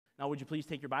Now, would you please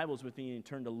take your Bibles with me and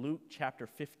turn to Luke chapter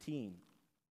 15.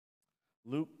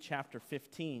 Luke chapter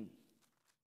 15.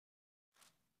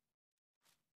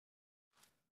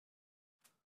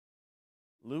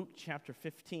 Luke chapter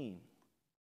 15.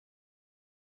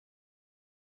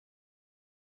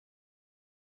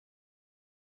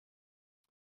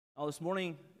 Now, this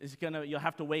morning you'll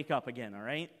have to wake up again, all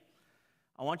right?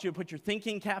 I want you to put your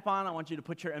thinking cap on. I want you to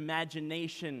put your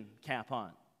imagination cap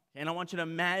on. And I want you to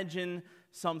imagine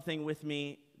something with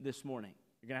me this morning.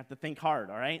 You're going to have to think hard,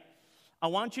 all right? I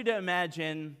want you to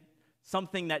imagine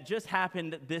something that just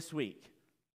happened this week,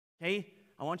 okay?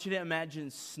 I want you to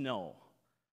imagine snow.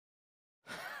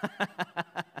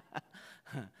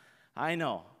 I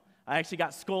know. I actually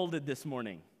got scolded this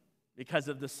morning because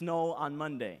of the snow on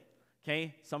Monday,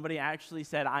 okay? Somebody actually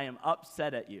said, I am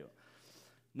upset at you.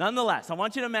 Nonetheless, I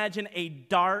want you to imagine a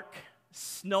dark,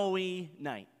 snowy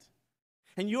night.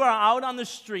 And you are out on the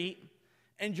street,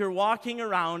 and you're walking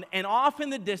around, and off in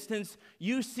the distance,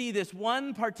 you see this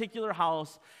one particular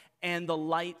house, and the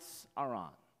lights are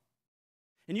on.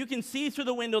 And you can see through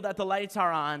the window that the lights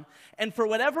are on, and for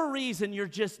whatever reason, you're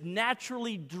just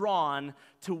naturally drawn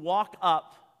to walk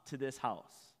up to this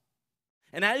house.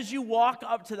 And as you walk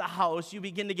up to the house, you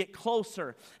begin to get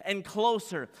closer and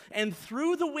closer, and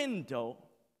through the window,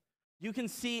 you can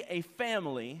see a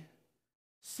family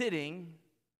sitting,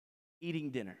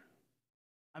 eating dinner.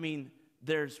 I mean,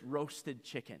 there's roasted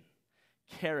chicken,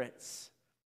 carrots,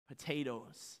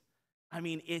 potatoes. I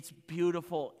mean, it's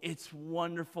beautiful. It's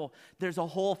wonderful. There's a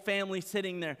whole family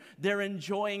sitting there. They're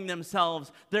enjoying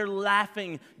themselves. They're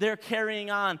laughing. They're carrying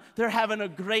on. They're having a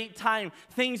great time.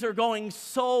 Things are going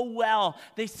so well.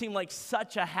 They seem like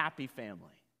such a happy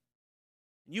family.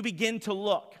 You begin to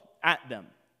look at them.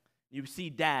 You see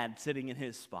Dad sitting in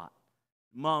his spot.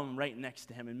 Mom right next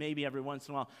to him, and maybe every once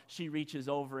in a while she reaches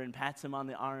over and pats him on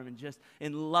the arm and just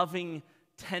in loving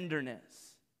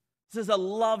tenderness. This is a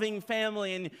loving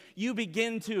family, and you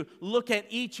begin to look at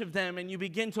each of them, and you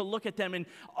begin to look at them, and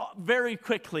very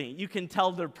quickly you can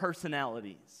tell their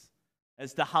personalities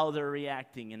as to how they're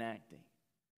reacting and acting.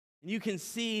 And you can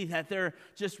see that they're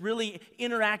just really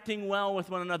interacting well with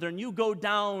one another, and you go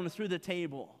down through the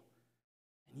table,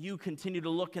 and you continue to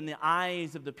look in the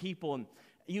eyes of the people, and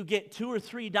you get 2 or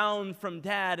 3 down from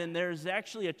Dad, and there's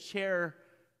actually a chair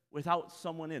without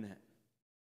someone in it.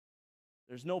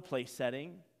 There's no place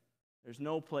setting. There's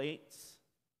no plates.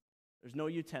 There's no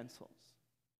utensils.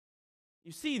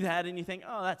 You see that, and you think,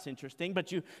 oh, that's interesting,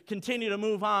 but you continue to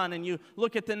move on, and you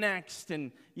look at the next,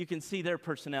 and you can see their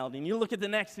personality, and you look at the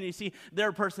next, and you see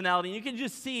their personality, and you can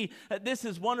just see that this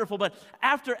is wonderful, but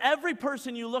after every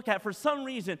person you look at, for some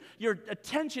reason, your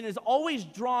attention is always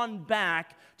drawn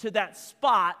back to that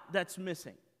spot that's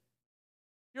missing.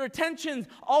 Your attention's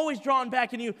always drawn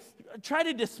back, and you try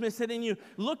to dismiss it, and you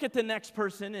look at the next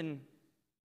person, and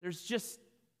there's just,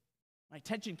 my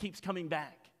attention keeps coming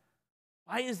back.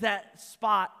 Why is that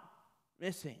spot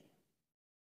missing?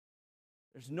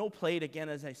 There's no plate, again,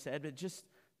 as I said, but it just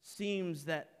seems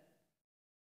that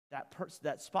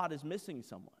spot is missing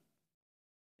someone.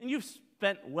 And you've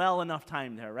spent well enough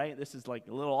time there, right? This is like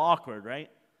a little awkward, right?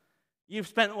 You've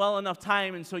spent well enough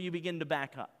time, and so you begin to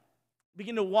back up.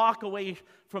 Begin to walk away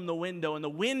from the window, and the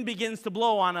wind begins to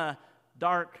blow on a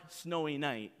dark, snowy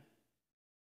night.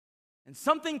 And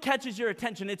something catches your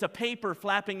attention. It's a paper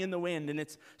flapping in the wind, and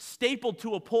it's stapled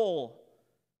to a pole.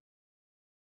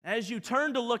 As you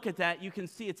turn to look at that, you can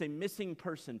see it's a missing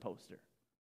person poster.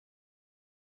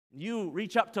 You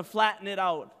reach up to flatten it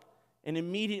out, and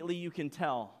immediately you can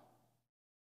tell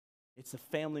it's a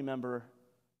family member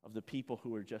of the people who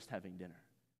were just having dinner.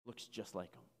 Looks just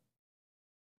like them.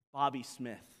 Bobby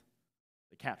Smith,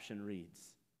 the caption reads,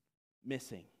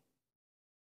 missing.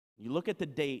 You look at the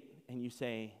date, and you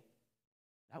say,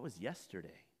 that was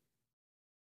yesterday.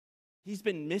 He's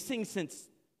been missing since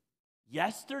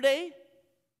yesterday?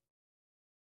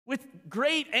 With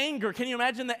great anger, can you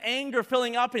imagine the anger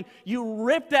filling up, and you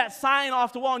rip that sign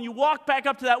off the wall, and you walk back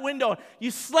up to that window, you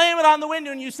slam it on the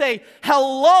window, and you say,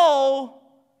 hello,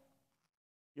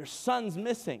 your son's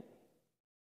missing.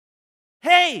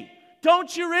 Hey,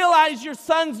 don't you realize your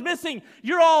son's missing?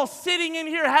 You're all sitting in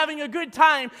here having a good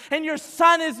time, and your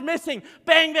son is missing.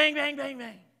 Bang, bang, bang, bang,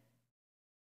 bang.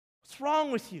 What's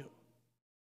wrong with you?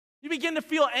 You begin to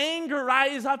feel anger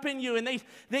rise up in you, and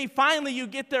they finally, you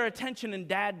get their attention, and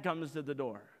Dad comes to the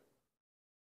door.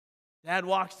 Dad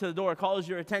walks to the door, calls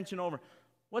your attention over.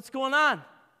 What's going on?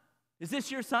 Is this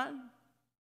your son?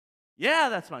 Yeah,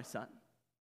 that's my son.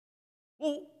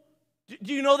 Well,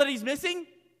 do you know that he's missing?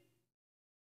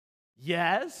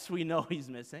 Yes, we know he's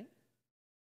missing.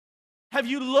 Have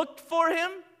you looked for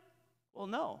him? Well,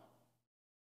 no.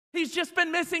 He's just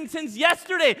been missing since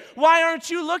yesterday. Why aren't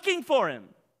you looking for him?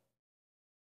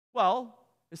 Well,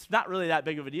 it's not really that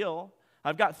big of a deal.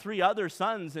 I've got 3 other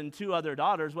sons and 2 other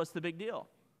daughters. What's the big deal?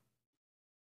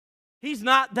 He's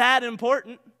not that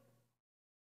important.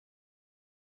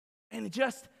 And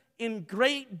just in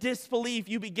great disbelief,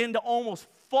 you begin to almost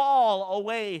fall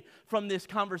away from this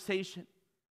conversation.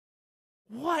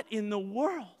 What in the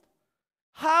world?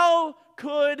 How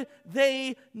could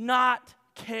they not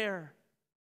care?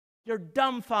 You're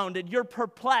dumbfounded. You're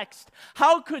perplexed.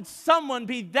 How could someone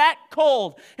be that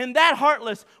cold and that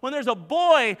heartless when there's a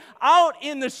boy out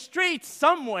in the streets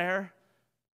somewhere,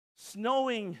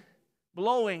 snowing,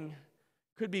 blowing,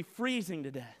 could be freezing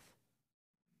to death?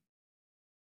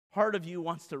 Part of you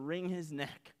wants to wring his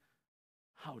neck.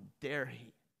 How dare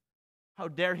he? How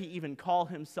dare he even call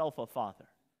himself a father?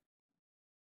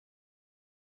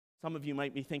 Some of you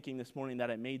might be thinking this morning that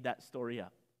I made that story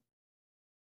up.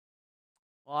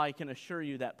 Well, I can assure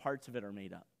you that parts of it are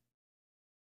made up.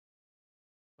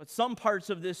 But some parts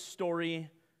of this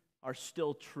story are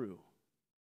still true.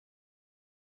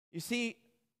 You see,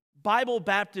 Bible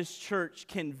Baptist Church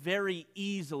can very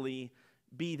easily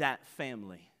be that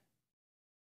family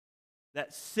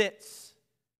that sits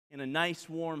in a nice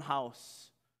warm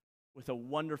house with a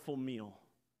wonderful meal,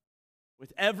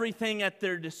 with everything at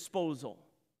their disposal.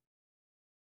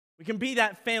 We can be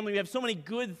that family. We have so many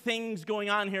good things going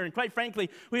on here, and quite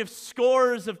frankly, we have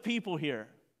scores of people here.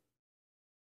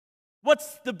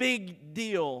 What's the big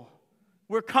deal?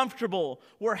 We're comfortable,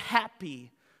 we're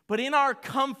happy, but in our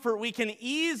comfort, we can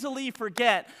easily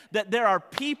forget that there are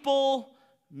people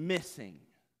missing.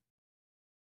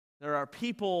 There are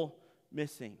people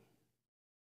missing.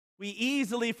 We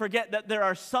easily forget that there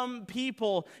are some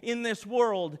people in this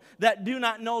world that do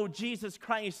not know Jesus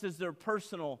Christ as their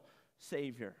personal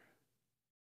Savior.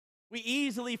 We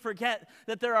easily forget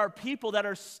that there are people that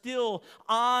are still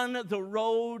on the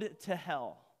road to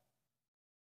hell.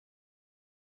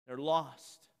 They're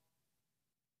lost.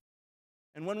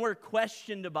 And when we're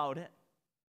questioned about it,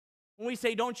 when we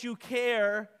say, "Don't you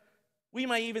care?" we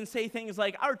might even say things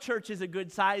like, "Our church is a good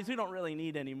size. We don't really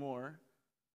need any more.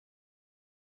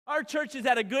 Our church is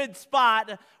at a good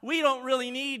spot. We don't really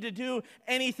need to do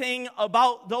anything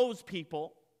about those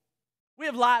people. We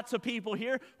have lots of people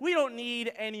here. We don't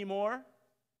need any more."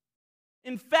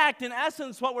 In fact, in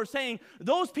essence, what we're saying,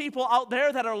 those people out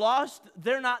there that are lost,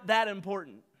 they're not that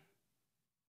important.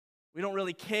 We don't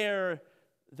really care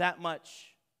that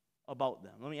much about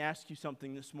them. Let me ask you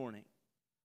something this morning.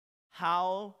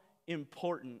 How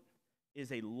important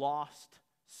is a lost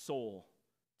soul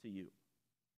to you?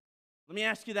 Let me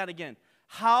ask you that again.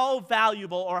 How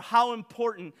valuable or how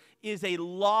important is a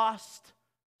lost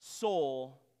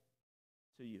soul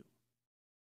to you?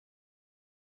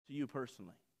 To you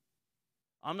personally.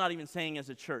 I'm not even saying as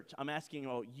a church. I'm asking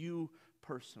about you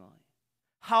personally.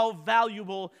 How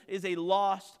valuable is a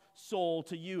lost soul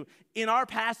to you? In our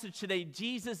passage today,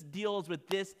 Jesus deals with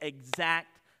this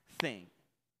exact thing.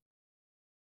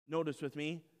 Notice with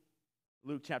me,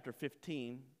 Luke chapter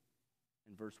 15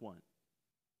 and verse 1.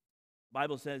 The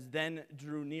Bible says, "Then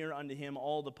drew near unto him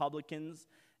all the publicans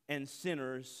and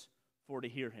sinners for to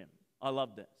hear him." I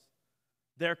love this.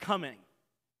 They're coming.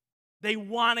 They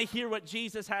want to hear what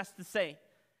Jesus has to say.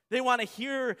 They want to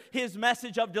hear his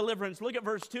message of deliverance. Look at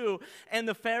verse 2. "And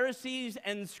the Pharisees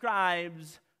and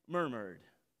scribes murmured,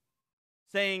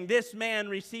 saying, This man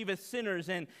receiveth sinners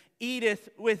and eateth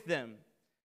with them.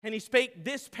 And he spake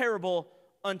this parable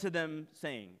unto them,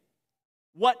 saying,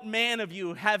 What man of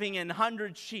you, having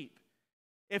 100 sheep,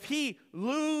 if he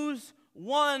lose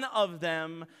one of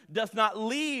them, doth not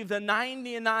leave the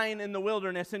 99 in the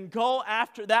wilderness and go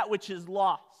after that which is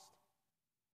lost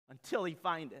until he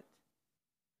find it?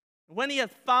 When he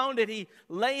hath found it, he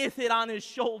layeth it on his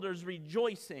shoulders,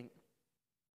 rejoicing.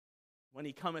 When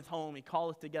he cometh home, he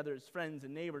calleth together his friends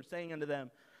and neighbors, saying unto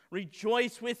them,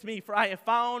 Rejoice with me, for I have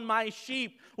found my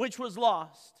sheep which was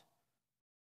lost.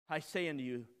 I say unto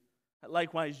you, that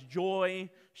likewise joy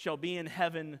shall be in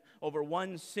heaven over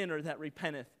one sinner that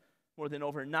repenteth, more than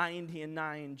over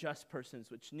 99 just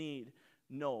persons which need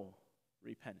no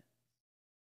repentance."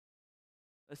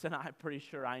 Listen, I'm pretty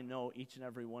sure I know each and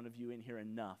every one of you in here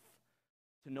enough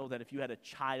to know that if you had a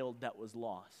child that was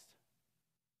lost,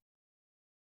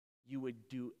 you would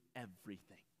do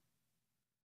everything.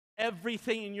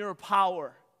 Everything in your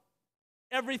power,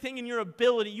 everything in your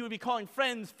ability. You would be calling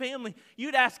friends, family.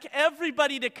 You'd ask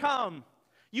everybody to come.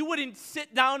 You wouldn't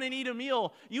sit down and eat a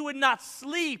meal. You would not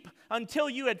sleep until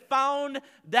you had found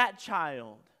that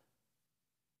child.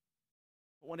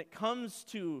 But when it comes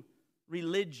to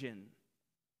religion,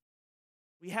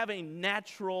 we have a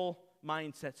natural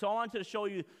mindset. So I wanted to show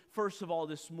you, first of all,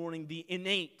 this morning, the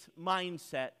innate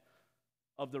mindset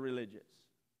of the religious.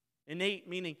 Innate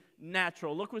meaning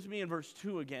natural. Look with me in verse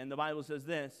 2 again. The Bible says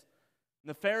this: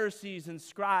 "The Pharisees and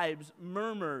scribes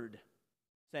murmured,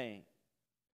 saying,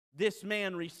 'This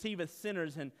man receiveth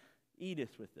sinners and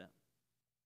eateth with them.'"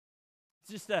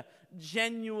 It's just a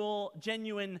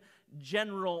genuine,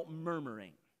 general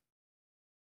murmuring.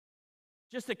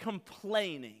 Just a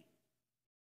complaining.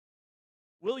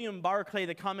 William Barclay,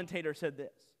 the commentator, said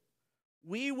this: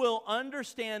 "We will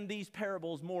understand these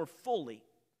parables more fully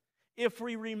if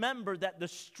we remember that the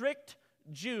strict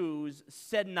Jews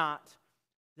said not,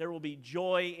 'There will be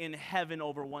joy in heaven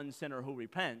over one sinner who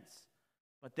repents,'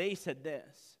 but they said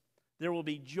this: 'There will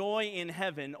be joy in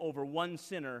heaven over one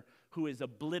sinner who is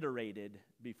obliterated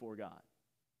before God.'"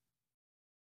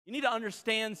 You need to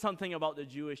understand something about the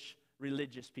Jewish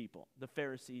religious people, the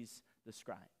Pharisees, the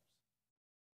scribes.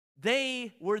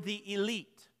 They were the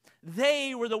elite.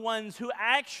 They were the ones who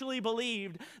actually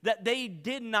believed that they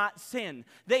did not sin.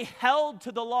 They held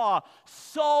to the law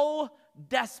so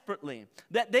desperately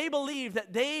that they believed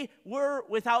that they were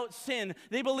without sin.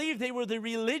 They believed they were the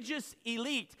religious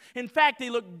elite. In fact, they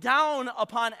looked down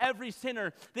upon every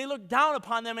sinner. They looked down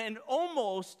upon them, and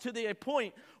almost to the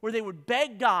point where they would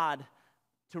beg God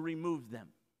to remove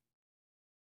them,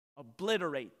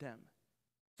 obliterate them.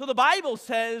 So the Bible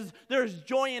says there's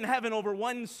joy in heaven over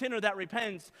one sinner that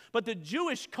repents, but the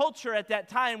Jewish culture at that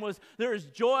time was there is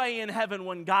joy in heaven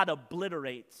when God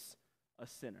obliterates a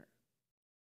sinner.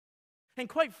 And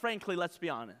quite frankly, let's be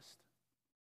honest,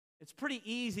 it's pretty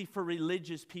easy for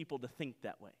religious people to think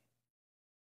that way.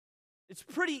 It's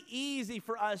pretty easy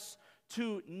for us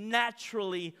to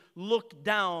naturally look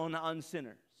down on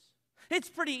sinners. It's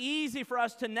pretty easy for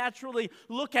us to naturally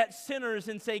look at sinners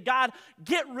and say, "God,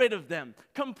 get rid of them.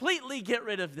 Completely get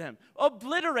rid of them.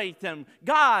 Obliterate them.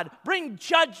 God, bring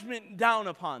judgment down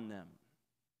upon them."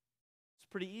 It's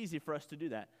pretty easy for us to do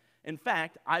that. In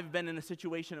fact, I've been in a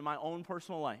situation in my own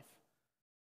personal life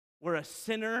where a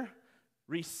sinner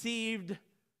received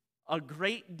a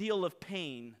great deal of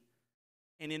pain,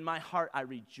 and in my heart I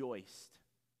rejoiced.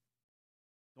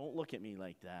 Don't look at me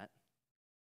like that.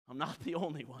 I'm not the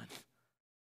only one.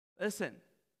 Listen,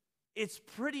 it's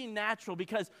pretty natural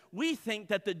because we think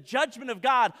that the judgment of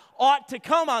God ought to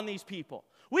come on these people.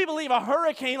 We believe a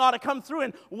hurricane ought to come through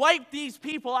and wipe these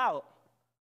people out.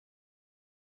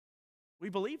 We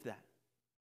believe that.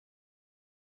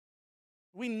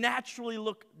 We naturally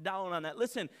look down on that.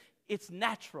 Listen, it's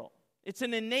natural. It's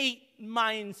an innate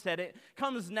mindset. It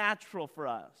comes natural for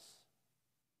us.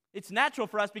 It's natural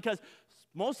for us because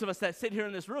most of us that sit here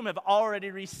in this room have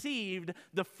already received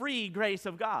the free grace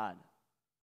of God.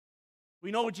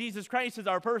 We know Jesus Christ is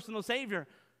our personal Savior.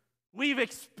 We've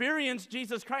experienced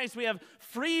Jesus Christ. We have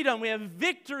freedom. We have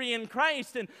victory in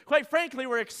Christ. And quite frankly,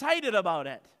 we're excited about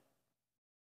it.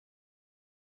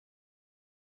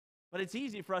 But it's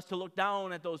easy for us to look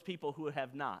down at those people who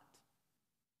have not.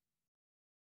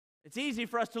 It's easy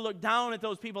for us to look down at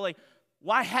those people like,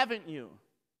 "Why haven't you?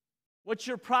 What's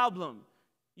your problem?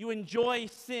 You enjoy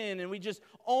sin," and we just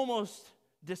almost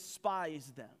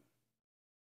despise them.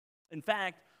 In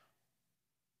fact,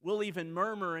 we'll even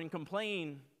murmur and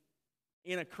complain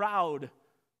in a crowd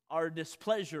our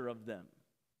displeasure of them.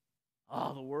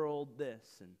 "Oh, the world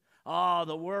this," and "Oh,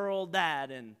 the world that,"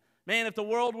 and "Man, if the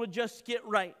world would just get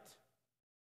right."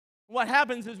 What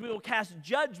happens is we will cast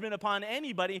judgment upon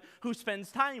anybody who spends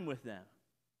time with them.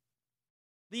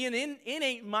 The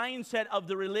innate mindset of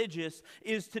the religious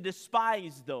is to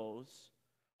despise those,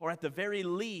 or at the very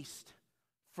least,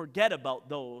 forget about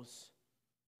those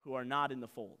who are not in the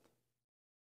fold.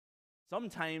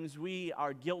 Sometimes we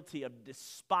are guilty of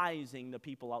despising the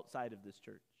people outside of this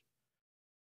church.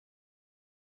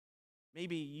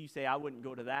 Maybe you say, "I wouldn't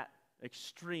go to that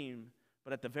extreme,"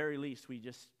 but at the very least, we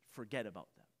just forget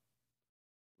about them.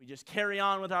 We just carry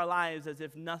on with our lives as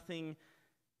if nothing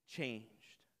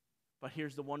changed. But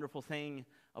here's the wonderful thing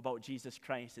about Jesus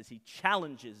Christ is he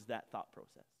challenges that thought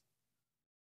process.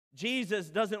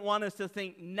 Jesus doesn't want us to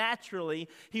think naturally.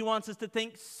 He wants us to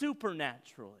think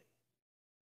supernaturally.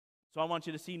 So I want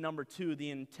you to see number 2, the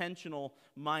intentional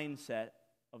mindset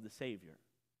of the Savior.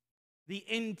 The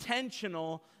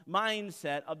intentional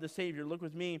mindset of the Savior. Look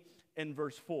with me in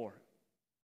verse 4.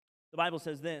 The Bible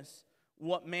says this: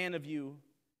 "What man of you,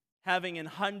 having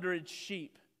 100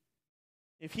 sheep,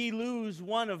 if he lose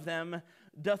one of them,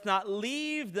 doth not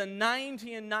leave the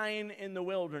 99 in the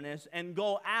wilderness and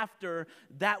go after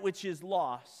that which is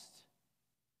lost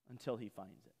until he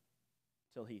finds it?"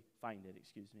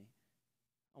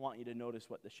 I want you to notice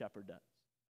what the shepherd does.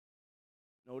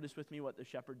 Notice with me what the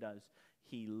shepherd does.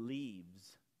 He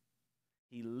leaves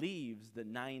he leaves the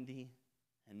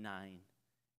 99.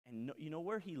 And you know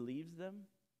where he leaves them?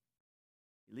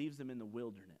 He leaves them in the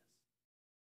wilderness.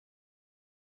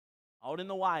 Out in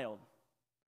the wild.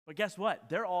 But guess what?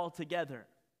 They're all together.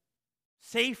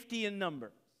 Safety in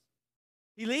numbers.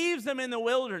 He leaves them in the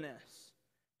wilderness.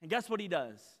 And guess what he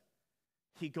does?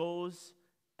 He goes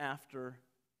after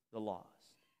the lost.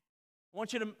 I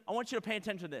want you to pay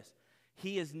attention to this.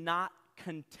 He is not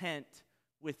content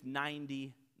with 99.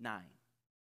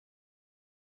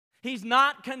 He's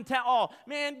not content. Oh,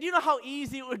 man, do you know how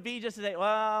easy it would be just to say,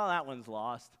 well, that one's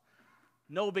lost.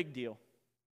 No big deal.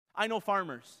 I know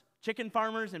farmers, chicken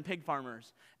farmers and pig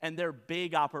farmers, and they're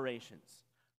big operations.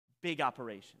 Big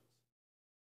operations.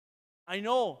 I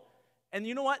know. And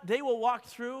you know what? They will walk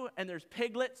through, and there's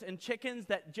piglets and chickens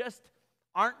that just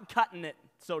aren't cutting it,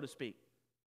 so to speak.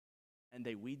 And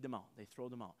they weed them out. They throw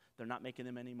them out. They're not making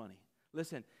them any money.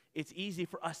 Listen, it's easy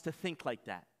for us to think like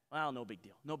that. Well, no big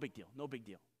deal. No big deal. No big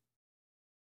deal.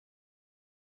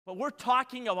 But we're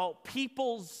talking about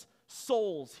people's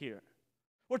souls here.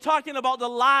 We're talking about the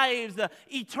lives, the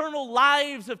eternal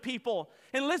lives of people.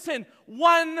 And listen,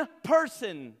 one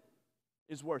person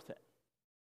is worth it.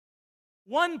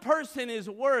 One person is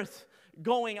worth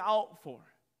going out for.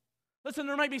 Listen,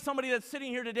 there might be somebody that's sitting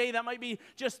here today that might be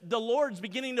just the Lord's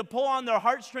beginning to pull on their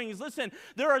heartstrings. Listen,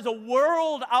 there is a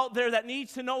world out there that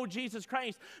needs to know Jesus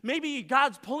Christ. Maybe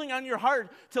God's pulling on your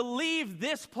heart to leave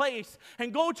this place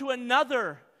and go to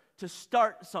another to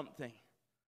start something.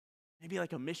 Maybe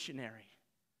like a missionary.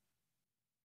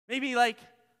 Maybe like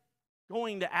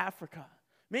going to Africa.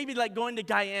 Maybe like going to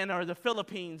Guyana or the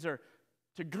Philippines or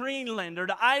to Greenland or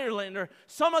to Ireland or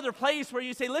some other place where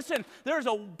you say, listen, there's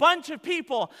a bunch of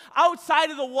people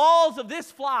outside of the walls of this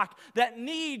flock that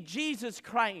need Jesus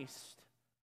Christ.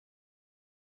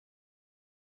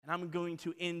 And I'm going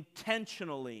to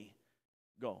intentionally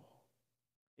go.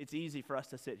 It's easy for us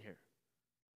to sit here.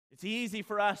 It's easy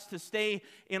for us to stay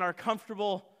in our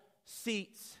comfortable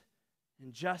seats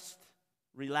and just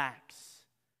relax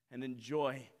and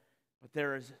enjoy. But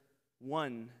there is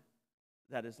one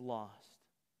that is lost.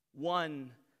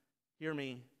 One, hear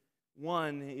me,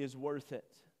 one is worth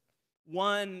it.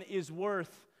 One is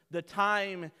worth the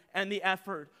time and the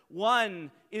effort.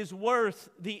 One is worth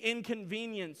the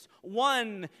inconvenience.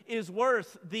 One is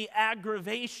worth the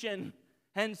aggravation.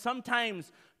 And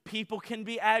sometimes people can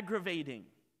be aggravating.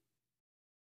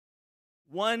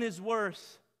 One is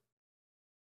worth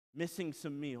missing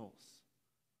some meals.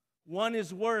 One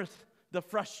is worth the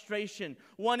frustration.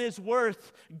 One is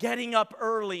worth getting up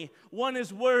early. One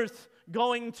is worth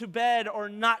going to bed or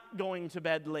not going to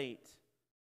bed late.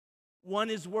 One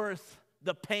is worth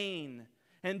the pain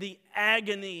and the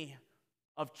agony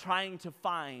of trying to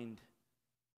find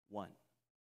one.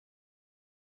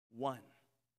 One.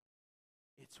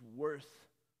 It's worth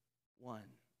one.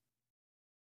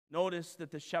 Notice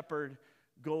that the shepherd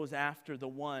goes after the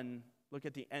one. Look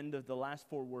at the end of the last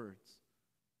 4 words.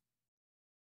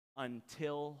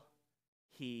 Until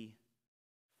he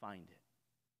find it.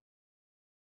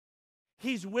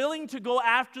 He's willing to go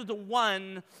after the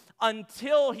one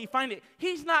until he find it.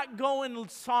 He's not going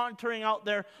sauntering out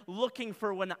there looking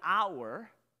for 1 hour.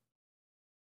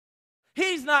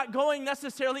 He's not going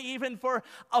necessarily even for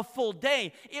a full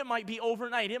day. It might be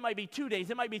overnight. It might be 2 days.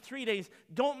 It might be 3 days.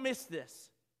 Don't miss this.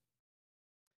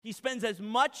 He spends as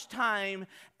much time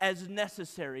as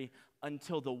necessary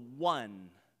until the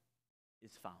one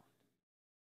is found.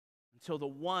 Until the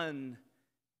one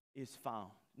is found.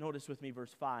 Notice with me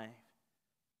verse 5.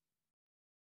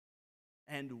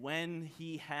 And when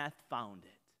he hath found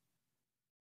it,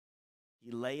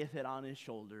 he layeth it on his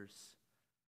shoulders,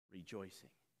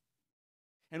 rejoicing.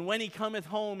 And when he cometh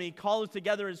home, he calleth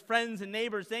together his friends and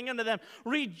neighbors, saying unto them,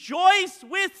 Rejoice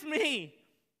with me,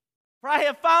 for I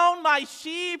have found my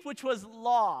sheep which was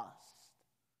lost.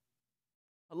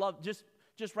 I love,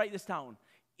 just write this down.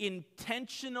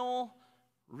 Intentional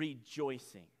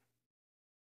rejoicing.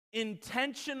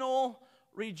 Intentional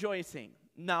rejoicing.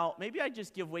 Now, maybe I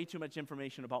just give way too much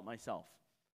information about myself.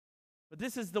 But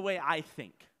this is the way I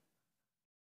think.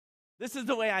 This is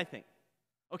the way I think.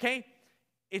 Okay?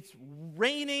 It's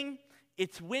raining.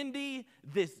 It's windy.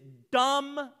 This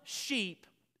dumb sheep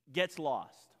gets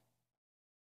lost.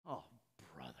 Oh,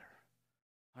 brother.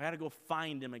 I got to go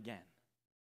find him again.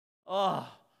 Oh,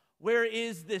 where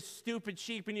is this stupid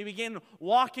sheep? And you begin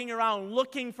walking around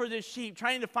looking for this sheep,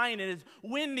 trying to find it. It's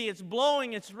windy, it's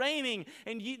blowing, it's raining,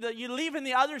 and you're leaving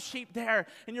the other sheep there,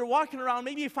 and you're walking around.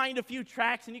 Maybe you find a few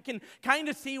tracks, and you can kind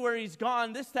of see where he's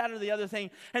gone, this, that, or the other thing.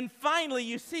 And finally,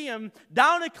 you see him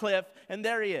down a cliff, and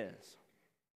there he is.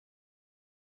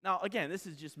 Now, again, this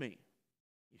is just me.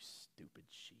 You stupid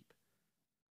sheep.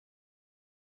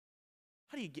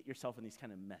 How do you get yourself in these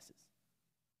kind of messes?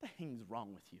 What the hell's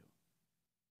wrong with you?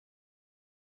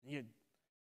 You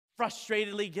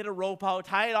frustratedly get a rope out,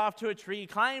 tie it off to a tree,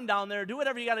 climb down there, do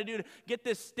whatever you got to do to get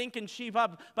this stinking sheep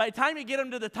up. By the time you get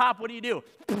them to the top, what do?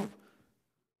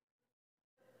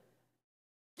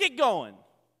 Get going.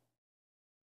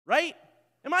 Right?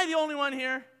 Am I the only one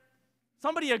here?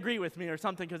 Somebody agree with me or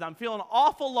something, because I'm feeling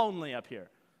awful lonely up here.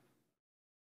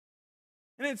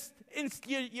 And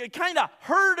you kind of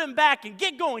herd him back and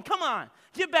get going. Come on.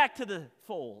 Get back to the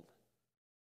fold.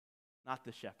 Not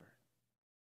the shepherd.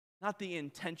 Not the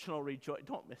intentional rejoice.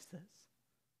 Don't miss this.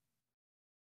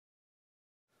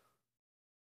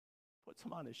 Puts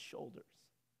him on his shoulders.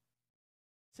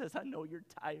 Says, I know you're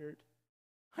tired.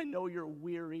 I know you're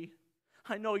weary.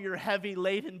 I know you're heavy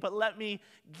laden, but let me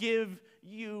give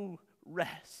you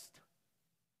rest.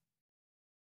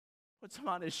 Puts him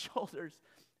on his shoulders.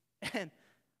 And,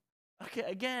 okay,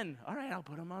 again, all right, I'll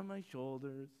put him on my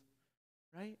shoulders,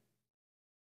 right?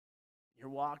 You're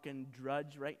walking,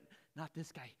 drudge, right? Not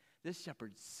this guy. This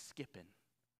shepherd's skipping,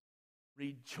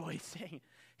 rejoicing.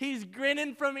 He's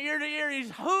grinning from ear to ear.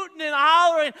 He's hooting and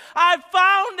hollering. I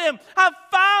found him. I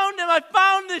found him. I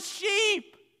found the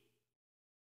sheep.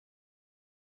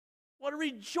 What a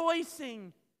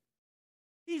rejoicing.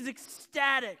 He's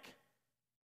ecstatic.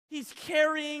 He's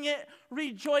carrying it,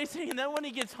 rejoicing. And then when he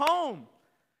gets home,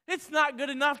 it's not good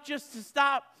enough just to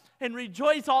stop and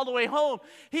rejoice all the way home.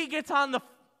 He gets on the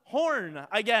horn,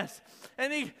 I guess,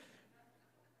 and he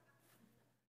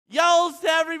yells to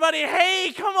everybody,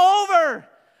 hey, come over.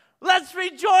 Let's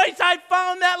rejoice. I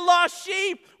found that lost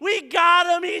sheep. We got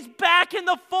him. He's back in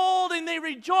the fold. And they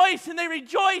rejoice, and they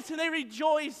rejoice, and they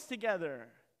rejoice together.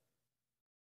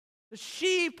 The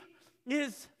sheep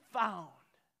is found.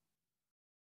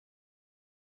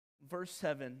 Verse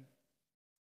 7,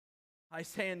 I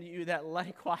say unto you that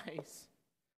likewise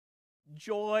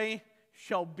joy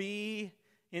shall be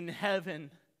in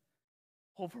heaven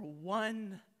over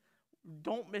one,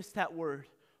 don't miss that word,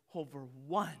 over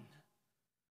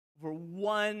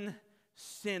one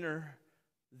sinner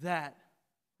that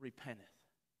repenteth.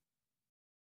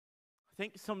 I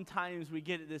think sometimes we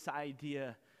get this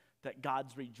idea that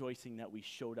God's rejoicing that we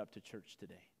showed up to church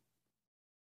today.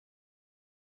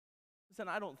 Listen,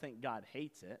 I don't think God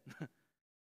hates it.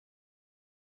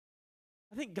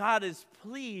 I think God is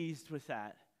pleased with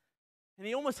that. And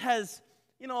he almost has,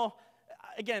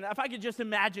 again, if I could just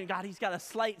imagine God, he's got a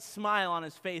slight smile on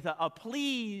his face, a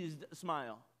pleased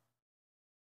smile.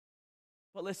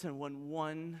 But listen, when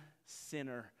one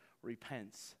sinner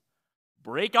repents,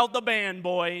 break out the band,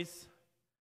 boys.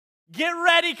 Get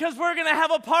ready, because we're going to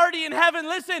have a party in heaven.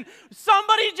 Listen,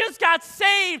 somebody just got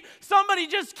saved. Somebody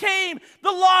just came.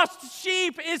 The lost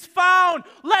sheep is found.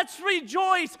 Let's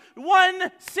rejoice.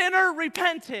 One sinner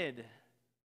repented.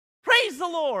 Praise the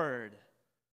Lord.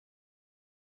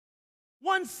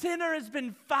 One sinner has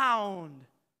been found.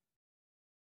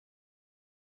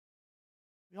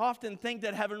 We often think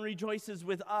that heaven rejoices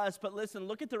with us, but listen,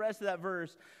 look at the rest of that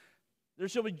verse. There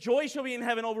shall be joy shall be in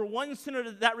heaven over one sinner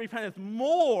that repenteth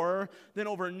more than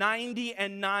over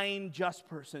 99 just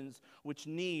persons which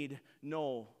need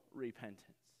no repentance.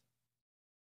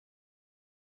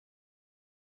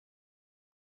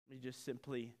 Let me just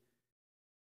simply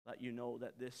let you know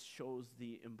that this shows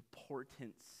the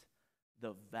importance,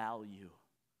 the value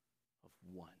of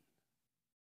one.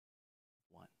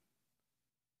 One.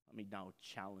 Let me now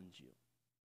challenge you.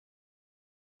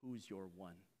 Who's your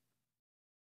one?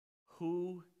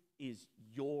 Who is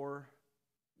your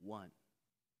one?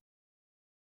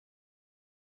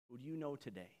 Who do you know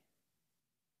today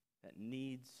that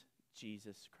needs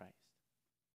Jesus Christ?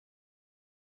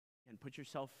 And put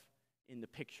yourself in the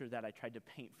picture that I tried to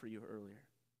paint for you earlier.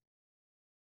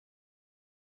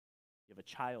 You have a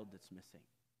child that's missing.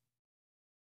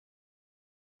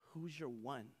 Who's your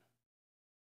one?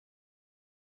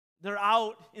 They're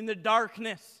out in the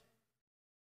darkness,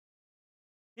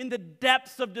 in the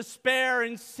depths of despair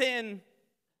and sin,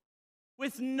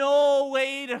 with no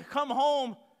way to come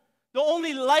home. The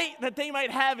only light that they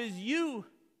might have is you.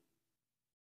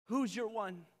 Who's your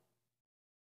one?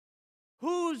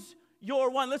 Who's your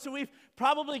one? Listen, we've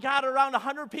probably got around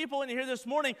 100 people in here this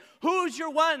morning. Who's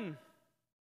your one?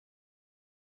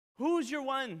 Who's your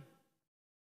one?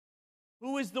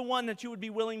 Who is the one that you would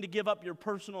be willing to give up your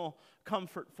personal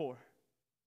comfort for?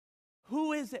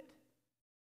 Who is it?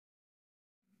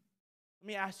 Let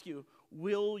me ask you,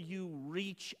 will you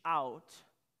reach out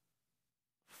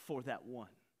for that one?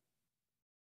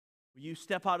 Will you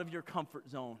step out of your comfort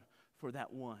zone for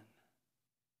that one?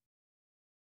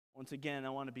 Once again, I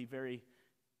want to be very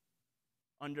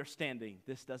understanding.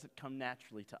 This doesn't come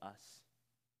naturally to us.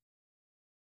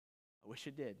 wish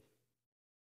it did.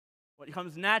 What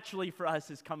comes naturally for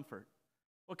us is comfort.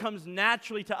 What comes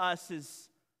naturally to us is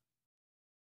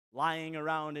lying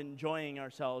around enjoying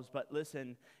ourselves. But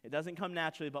listen, it doesn't come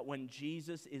naturally, but when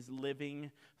Jesus is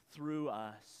living through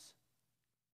us,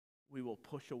 we will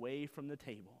push away from the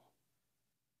table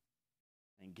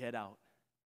and get out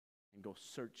and go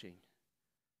searching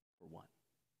for one.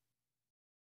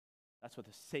 That's what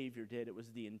the Savior did. It was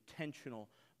the intentional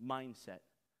mindset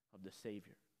of the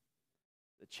Savior.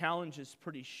 The challenge is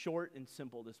pretty short and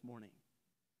simple this morning.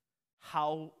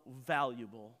 How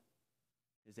valuable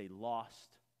is a lost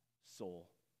soul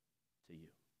to you?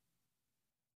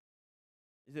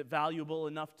 Is it valuable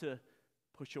enough to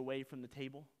push away from the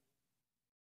table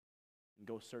and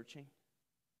go searching?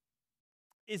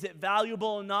 Is it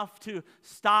valuable enough to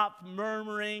stop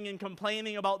murmuring and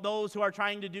complaining about those who are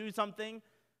trying to do something?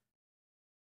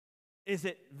 Is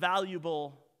it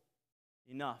valuable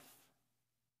enough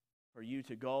for you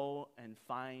to go and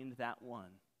find that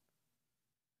one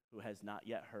who has not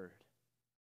yet heard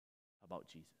about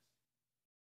Jesus?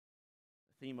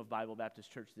 The theme of Bible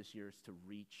Baptist Church this year is to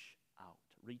reach out,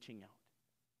 reaching out.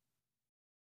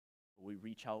 Will we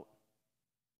reach out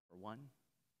for one?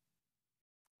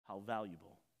 How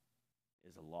valuable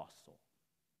is a lost soul?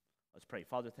 Let's pray.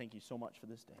 Father, thank you so much for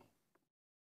this day.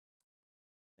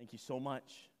 Thank you so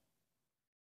much,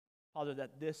 Father,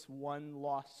 that this one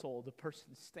lost soul, the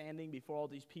person standing before all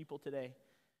these people today,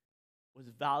 was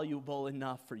valuable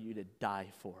enough for you to die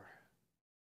for.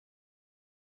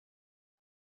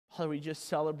 Father, we just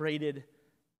celebrated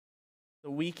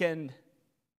the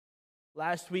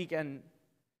last weekend,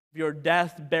 your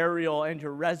death, burial, and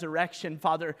your resurrection.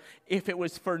 Father, if it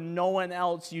was for no one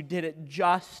else, you did it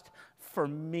just for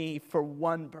me, for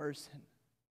one person.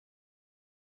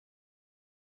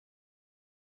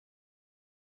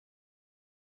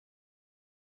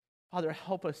 Father,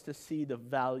 help us to see the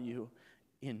value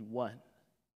in one.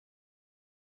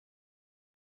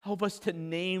 Help us to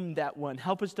name that one.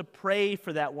 Help us to pray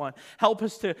for that one. Help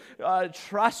us to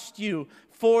trust you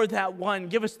for that one.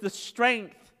 Give us the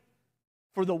strength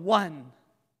for the one.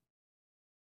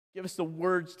 Give us the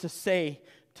words to say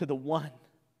to the one.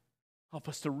 Help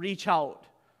us to reach out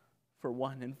for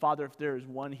one. And Father, if there is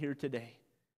one here today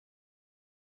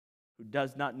who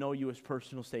does not know you as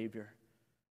personal Savior,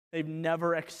 they've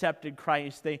never accepted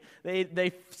Christ.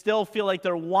 They still feel like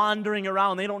they're wandering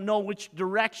around. They don't know which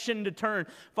direction to turn.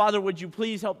 Father, would you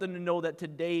please help them to know that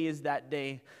today is that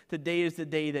day. Today is the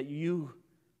day that you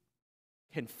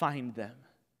can find them.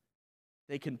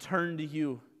 They can turn to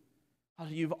you.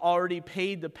 Father, you've already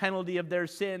paid the penalty of their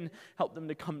sin. Help them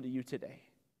to come to you today.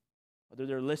 Whether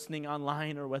they're listening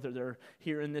online or whether they're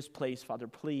here in this place, Father,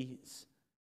 please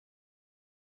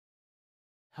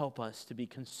help us to be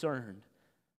concerned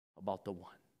about the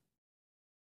one.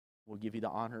 We'll give you the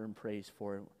honor and praise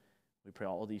for it. We pray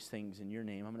all these things in your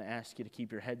name. I'm going to ask you to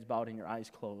keep your heads bowed and your eyes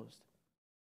closed.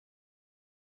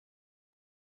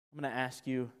 I'm going to ask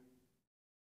you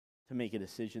to make a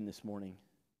decision this morning.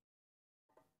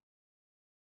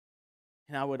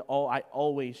 And I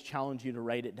always challenge you to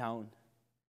write it down.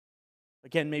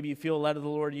 Again, maybe you feel led of the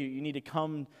Lord. You need to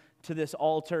come to this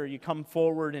altar. You come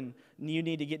forward and you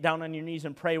need to get down on your knees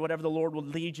and pray whatever the Lord will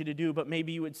lead you to do. But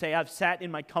maybe you would say, I've sat in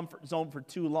my comfort zone for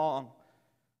too long.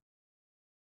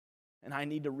 And I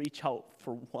need to reach out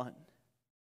for one.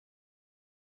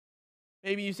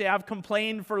 Maybe you say, I've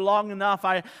complained for long enough.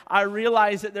 I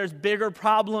realize that there's bigger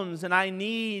problems and I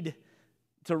need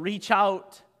to reach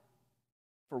out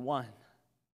for one.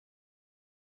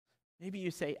 Maybe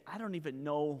you say, I don't even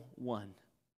know one.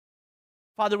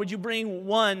 Father, would you bring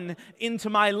one into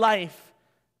my life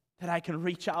that I can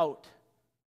reach out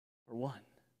for one?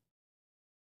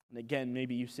 And again,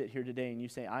 maybe you sit here today and you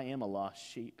say, I am a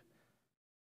lost sheep.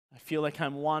 I feel like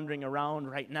I'm wandering around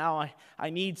right now. I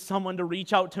need someone to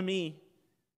reach out to me.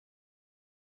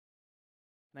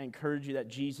 And I encourage you that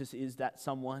Jesus is that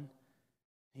someone.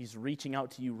 He's reaching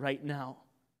out to you right now.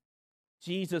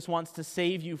 Jesus wants to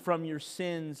save you from your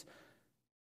sins.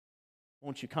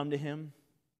 Won't you come to him?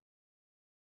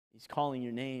 He's calling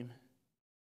your name.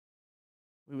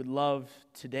 We would love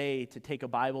today to take a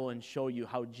Bible and show you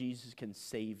how Jesus can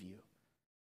save you.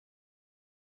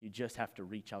 You just have to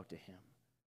reach out to him.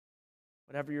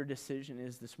 Whatever your decision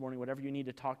is this morning, whatever you need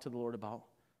to talk to the Lord about,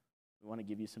 we want to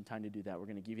give you some time to do that. We're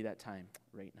going to give you that time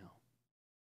right now.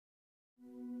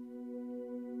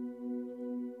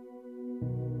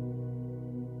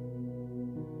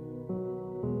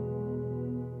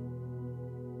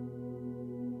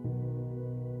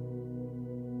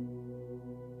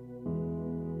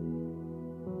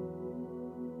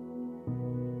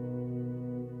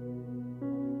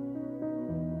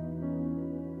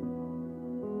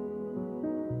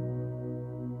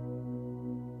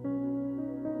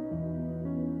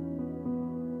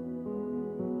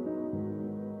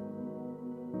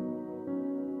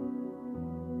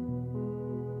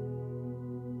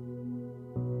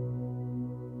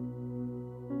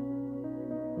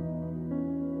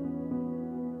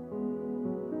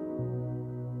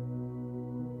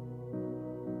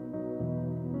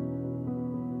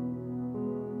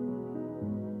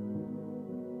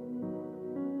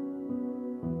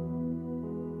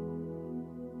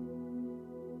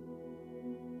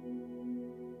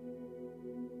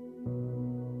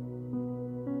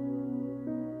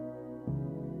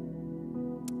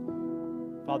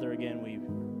 Father, again, we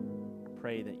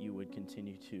pray that you would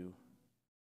continue to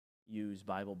use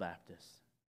Bible Baptists.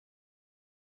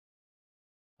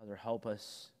 Father, help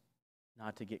us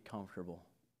not to get comfortable.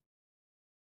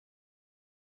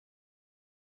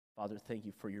 Father, thank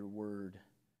you for your word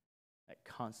that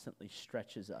constantly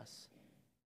stretches us.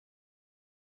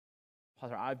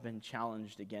 Father, I've been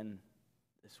challenged again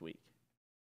this week.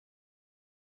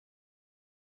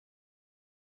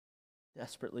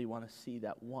 Desperately want to see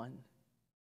that one.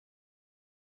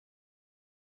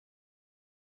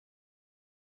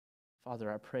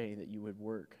 Father, I pray that you would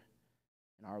work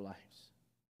in our lives,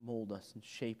 mold us and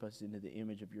shape us into the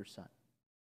image of your Son.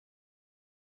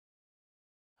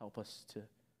 Help us to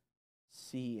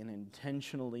see and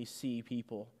intentionally see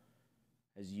people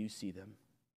as you see them,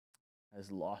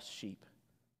 as lost sheep.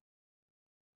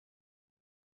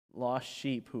 Lost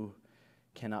sheep who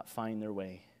cannot find their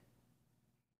way.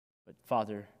 But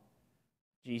Father,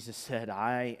 Jesus said,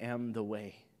 I am the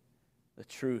way, the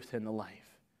truth, and the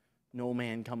life. No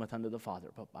man cometh unto the Father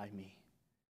but by me.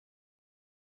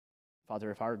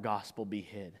 Father, if our gospel be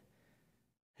hid,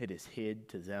 it is hid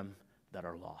to them that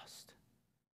are lost.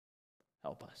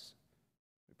 Help us.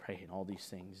 We pray in all these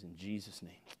things in Jesus'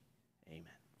 name.